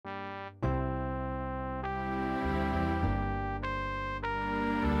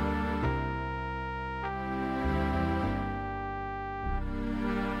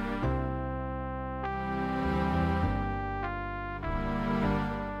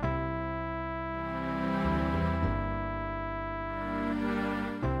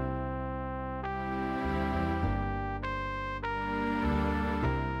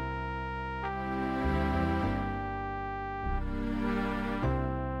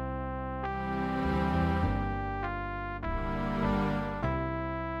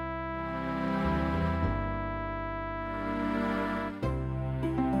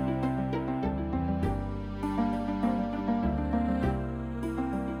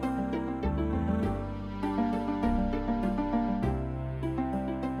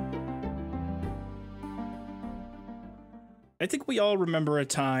I think we all remember a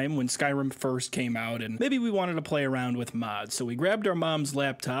time when Skyrim first came out and maybe we wanted to play around with mods. So we grabbed our mom's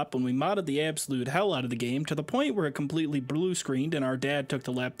laptop and we modded the absolute hell out of the game to the point where it completely blue screened, and our dad took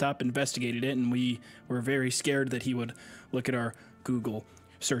the laptop, investigated it, and we were very scared that he would look at our Google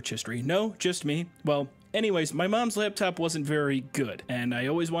search history. No, just me. Well, anyways, my mom's laptop wasn't very good, and I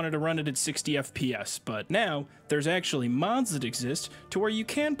always wanted to run it at 60 FPS, but now there's actually mods that exist to where you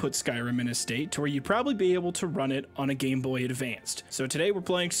can put Skyrim in a state to where you'd probably be able to run it on a Game Boy Advanced. So today we're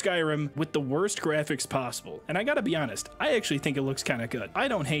playing Skyrim with the worst graphics possible, and I gotta be honest, I actually think it looks kinda good. I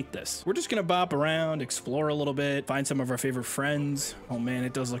don't hate this. We're just gonna bop around, explore a little bit, find some of our favorite friends. Oh man,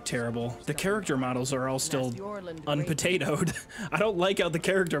 it does look terrible. The character models are all still unpotatoed. I don't like how the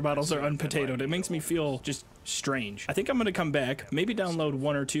character models are unpotatoed. It makes me feel just strange. I think I'm gonna come back, maybe download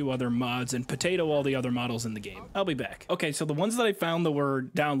one or two other mods and potato all the other models in the game. I'll be back. Okay, so the ones that I found that were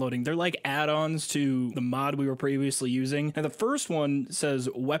downloading, they're like add-ons to the mod we were previously using. And the first one says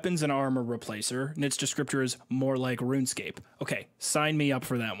weapons and armor replacer, and its descriptor is more like RuneScape. Okay, sign me up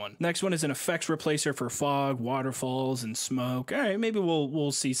for that one. Next one is an effects replacer for fog, waterfalls, and smoke. All right, maybe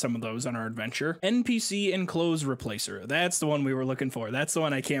we'll see some of those on our adventure. NPC enclosed replacer. That's the one we were looking for. That's the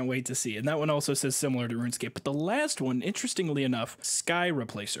one I can't wait to see. And that one also says similar to RuneScape. But the last one, interestingly enough, sky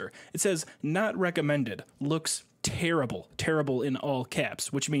replacer. It says not recommended. Looks terrible. Terrible in all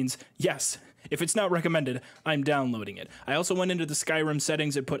caps, which means yes. If it's not recommended, I'm downloading it. I also went into the Skyrim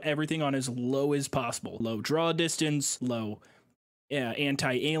settings and put everything on as low as possible. Low draw distance, low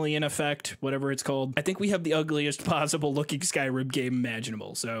anti-alien effect, whatever it's called. I think we have the ugliest possible looking Skyrim game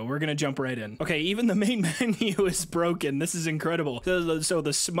imaginable, so we're gonna jump right in. Okay, even the main menu is broken. This is incredible. So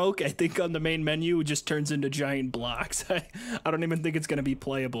the smoke, I think, on the main menu just turns into giant blocks. I don't even think it's gonna be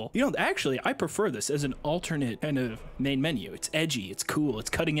playable. You know, actually, I prefer this as an alternate kind of main menu. It's edgy, it's cool, it's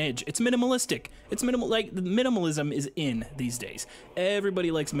cutting edge, it's minimalistic. It's like, the minimalism is in these days.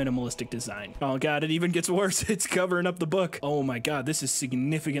 Everybody likes minimalistic design. Oh god, it even gets worse. It's covering up the book. Oh my god. This is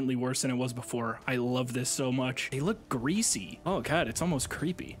significantly worse than it was before. I love this so much. They look greasy. Oh god, it's almost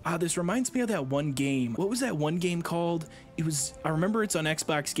creepy. This reminds me of that one game. What was that one game called? I remember it's on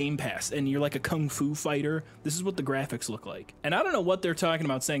Xbox Game Pass, and you're like a kung fu fighter. This is what the graphics look like. And I don't know what they're talking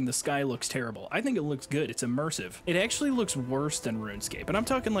about saying the sky looks terrible. I think it looks good. It's immersive. It actually looks worse than RuneScape, and I'm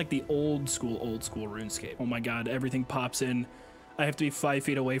talking like the old school RuneScape. Oh my god, everything pops in. I have to be 5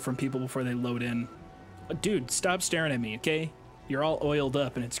 feet away from people before they load in. Dude, stop staring at me, okay? You're all oiled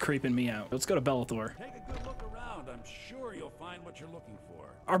up and it's creeping me out. Let's go to Bellathor. Take a good look around. I'm sure you'll find what you're looking for.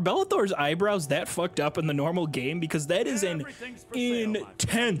 Are Bellathor's eyebrows that fucked up in the normal game? Because that is an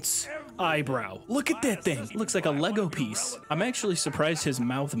intense eyebrow. Look at that thing. It looks like a Lego piece. I'm actually surprised his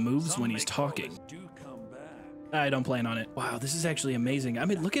mouth moves when he's talking. I don't plan on it. Wow, this is actually amazing. I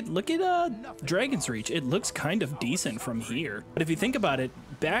mean, look at Dragon's Reach. It looks kind of decent from here. But if you think about it,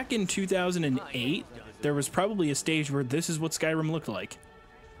 back in 2008, there was probably a stage where this is what Skyrim looked like.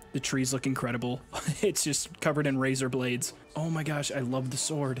 The trees look incredible. It's just covered in razor blades. Oh my gosh, I love the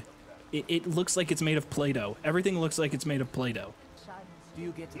sword. It looks like it's made of Play-Doh. Everything looks like it's made of Play-Doh. Do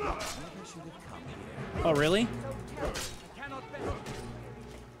you get to Oh, really?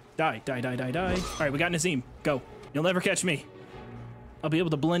 Die, die, die, die, die. All right, we got Nazim. Go. You'll never catch me. I'll be able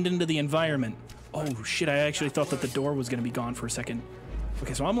to blend into the environment. Oh shit, I actually thought that the door was gonna be gone for a second.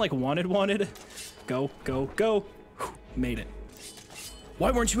 Okay, so I'm like wanted. Go, go, go. Whew, made it.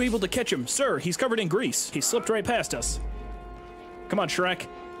 Why weren't you able to catch him? Sir, he's covered in grease. He slipped right past us. Come on, Shrek.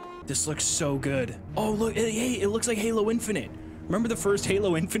 This looks so good. Oh, look, hey, it looks like Halo Infinite. Remember the first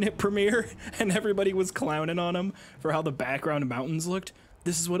Halo Infinite premiere? And everybody was clowning on him for how the background mountains looked?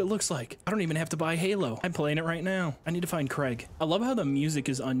 This is what it looks like. I don't even have to buy Halo. I'm playing it right now. I need to find Craig. I love how the music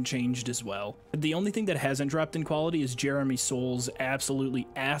is unchanged as well. The only thing that hasn't dropped in quality is Jeremy Soul's absolutely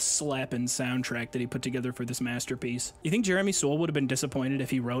ass-slapping soundtrack that he put together for this masterpiece. You think Jeremy Soule would have been disappointed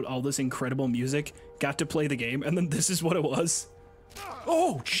if he wrote all this incredible music, got to play the game, and then this is what it was?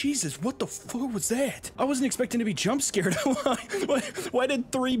 Oh, Jesus, what the fuck was that? I wasn't expecting to be jump scared. Why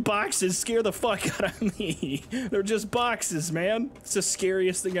did 3 boxes scare the fuck out of me? They're just boxes, man. It's the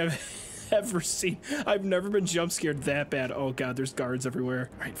scariest thing I've ever seen. I've never been jump scared that bad. Oh god, there's guards everywhere.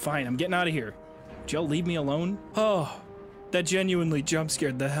 All right, fine, I'm getting out of here. Would y'all leave me alone? Oh, that genuinely jump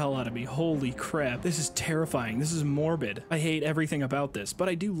scared the hell out of me. Holy crap, this is terrifying. This is morbid. I hate everything about this, but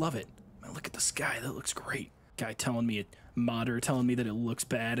I do love it. Man, look at the sky, that looks great. Guy telling me modder telling me that it looks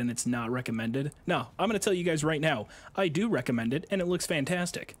bad and it's not recommended. No, I'm gonna tell you guys right now, I do recommend it and it looks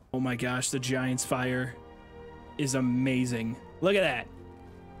fantastic. Oh my gosh, the Giant's Fire is amazing. Look at that.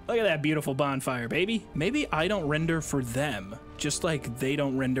 Look at that beautiful bonfire, baby. Maybe I don't render for them, just like they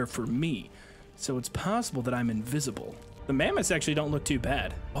don't render for me. So it's possible that I'm invisible. The mammoths actually don't look too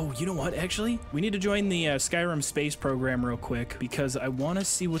bad. Oh, you know what, actually? We need to join the Skyrim space program real quick because I want to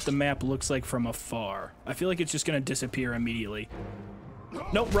see what the map looks like from afar. I feel like it's just going to disappear immediately.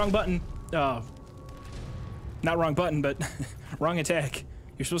 Nope, wrong button. Oh. Not wrong button, but wrong attack.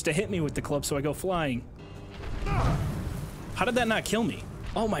 You're supposed to hit me with the club so I go flying. How did that not kill me?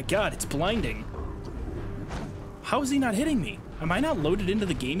 Oh my god, it's blinding. How is he not hitting me? Am I not loaded into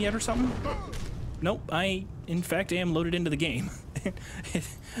the game yet or something? Nope, I, in fact, am loaded into the game.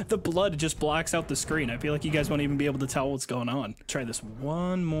 The blood just blocks out the screen. I feel like you guys won't even be able to tell what's going on. Try this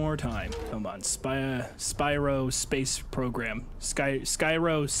one more time. Come on, Spyro Space Program.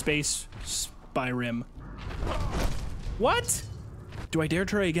 Skyro Space Spyrim. What? Do I dare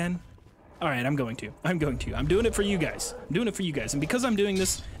try again? All right, I'm going to. I'm doing it for you guys. I'm doing it for you guys. And because I'm doing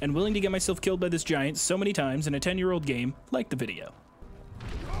this and willing to get myself killed by this giant so many times in a 10-year-old game, like the video.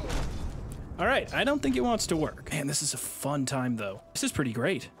 All right, I don't think it wants to work. Man, this is a fun time though. This is pretty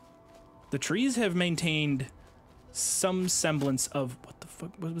great. The trees have maintained some semblance of, what the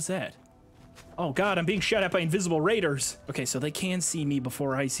fuck, what was that? Oh god, I'm being shot at by invisible raiders. Okay, so they can see me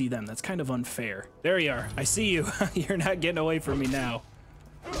before I see them. That's kind of unfair. There you are, I see you. You're not getting away from me now.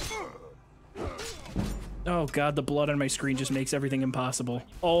 Oh god, the blood on my screen just makes everything impossible.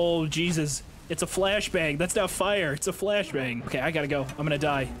 Oh Jesus, it's a flashbang. That's not fire, it's a flashbang. Okay, I gotta go, I'm gonna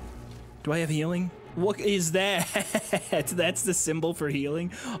die. Do I have healing? What is that? That's the symbol for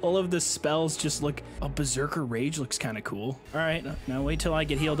healing. All of the spells just look, oh, Berserker Rage looks kind of cool. All right, now wait till I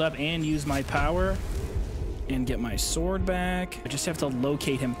get healed up and use my power and get my sword back. I just have to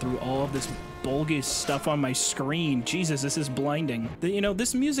locate him through all of this bogus stuff on my screen. Jesus, this is blinding. You know,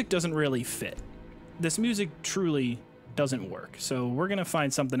 this music doesn't really fit. This music truly doesn't work. So we're gonna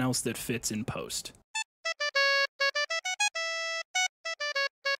find something else that fits in post.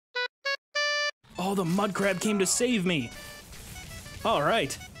 Oh, the mud crab came to save me. All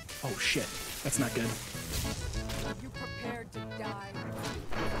right. Oh shit, that's not good. Are you prepared to die?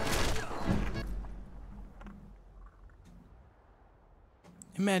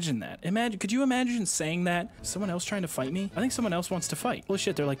 Imagine that. Could you imagine saying that? Someone else trying to fight me? I think someone else wants to fight. Holy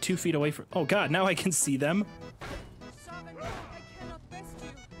shit, they're like 2 feet away from, oh god, now I can see them. Shaman, I cannot rest you.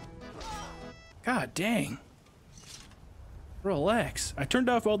 God dang. Relax. I turned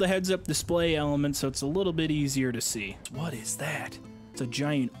off all the heads-up display elements so it's a little bit easier to see. What is that? It's a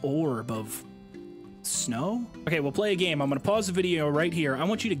giant orb of snow? Okay, we'll play a game. I'm gonna pause the video right here. I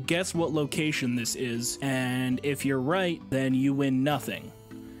want you to guess what location this is, and if you're right, then you win nothing.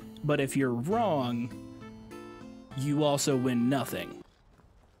 But if you're wrong, you also win nothing.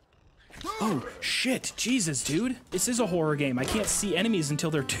 Oh, shit. Jesus, dude. This is a horror game. I can't see enemies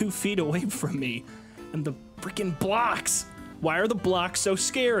until they're 2 feet away from me. And the freaking blocks. Why are the blocks so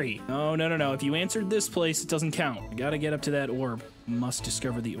scary? Oh, no. If you answered this place, it doesn't count. I gotta get up to that orb. Must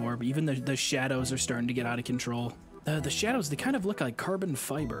discover the orb. Even the shadows are starting to get out of control. The shadows, they kind of look like carbon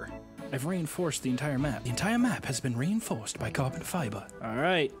fiber. I've reinforced the entire map. The entire map has been reinforced by carbon fiber. All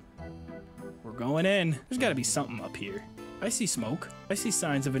right. We're going in. There's gotta be something up here. I see smoke. I see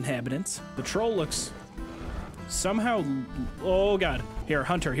signs of inhabitants. The troll looks somehow, oh god. Here,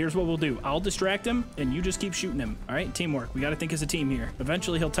 Hunter, here's what we'll do. I'll distract him, and you just keep shooting him. All right, teamwork. We gotta think as a team here.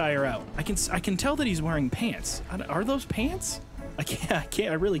 Eventually, he'll tire out. I can tell that he's wearing pants. Are those pants?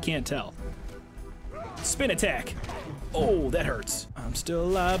 I really can't tell. Spin attack. Oh, that hurts. I'm still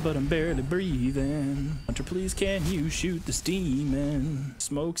alive, but I'm barely breathing. Hunter, please can you shoot this demon?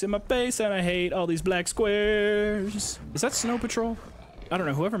 Smoke's in my face, and I hate all these black squares. Is that Snow Patrol? I don't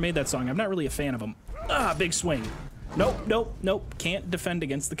know. Whoever made that song, I'm not really a fan of them. Ah, big swing. Nope. Can't defend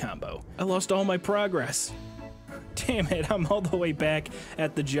against the combo. I lost all my progress. Damn it, I'm all the way back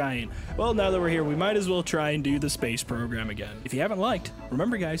at the giant. Well, now that we're here, we might as well try and do the space program again. If you haven't liked,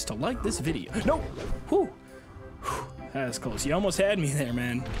 remember guys to like this video. No! Whew. That was close. You almost had me there,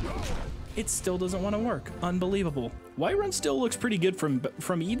 man. It still doesn't want to work. Unbelievable. Whiterun still looks pretty good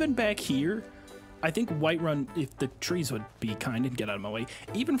from even back here. I think Whiterun, if the trees would be kind and get out of my way,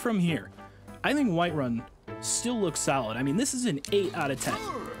 even from here, I think Whiterun still looks solid. I mean, this is an 8 out of 10.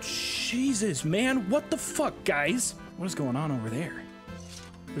 Jesus, man, what the fuck, guys? What is going on over there?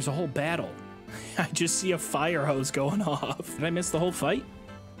 There's a whole battle. I just see a fire hose going off. Did I miss the whole fight?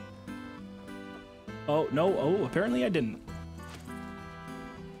 Oh, no. Oh, apparently I didn't.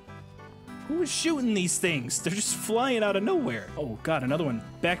 Who is shooting these things? They're just flying out of nowhere. Oh, God, another one.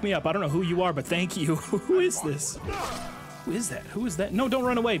 Back me up. I don't know who you are, but thank you. Who is this? Who is that? Who is that? No, don't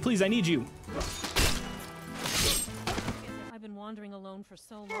run away. Please, I need you. I've been wandering alone for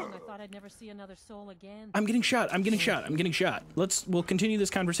so long, I thought I'd never see another soul again. I'm getting shot. I'm getting shot. I'm getting shot. We'll continue this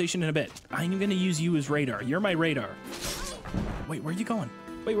conversation in a bit. I'm gonna use you as radar. You're my radar. Wait, where are you going?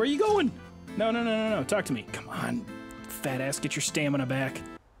 Wait, where are you going? No. Talk to me. Come on, fat ass. Get your stamina back.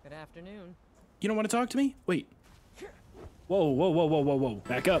 Good afternoon. You don't want to talk to me? Wait. Whoa.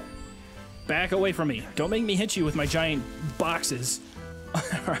 Back up. Back away from me. Don't make me hit you with my giant boxes.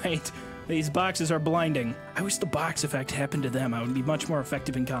 All right. These boxes are blinding. I wish the box effect happened to them. I would be much more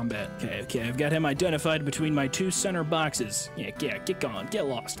effective in combat. Okay, I've got him identified between my two center boxes. Yeah, get gone. Get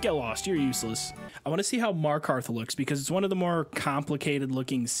lost. You're useless. I want to see how Markarth looks because it's one of the more complicated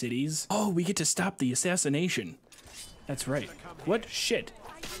looking cities. Oh, we get to stop the assassination. That's right. What? Shit.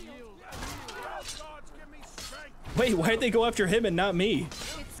 Wait, why'd they go after him and not me?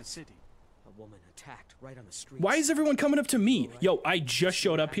 A city. A woman attacked right on the street. Why is everyone coming up to me? Yo, I just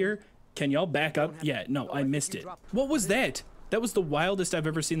showed up here. Can y'all back up? Yeah, no, I missed it. What was that? That was the wildest I've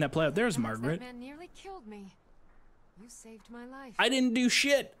ever seen that play out. There's Margaret. That man nearly killed me. You saved my life. I didn't do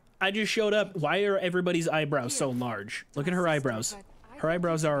shit. I just showed up. Why are everybody's eyebrows so large? Look at her eyebrows. Her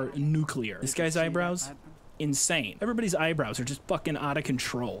eyebrows are nuclear. This guy's eyebrows? Insane. Everybody's eyebrows are just fucking out of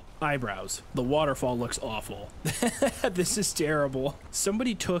control. Eyebrows. The waterfall looks awful. This is terrible.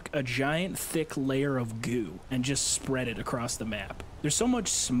 Somebody took a giant thick layer of goo and just spread it across the map. There's so much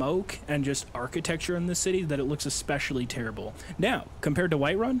smoke and just architecture in the city that it looks especially terrible. Now, compared to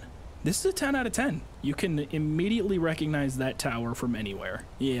Whiterun, this is a 10 out of 10. You can immediately recognize that tower from anywhere.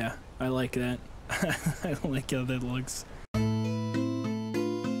 Yeah, I like that. I like how that looks.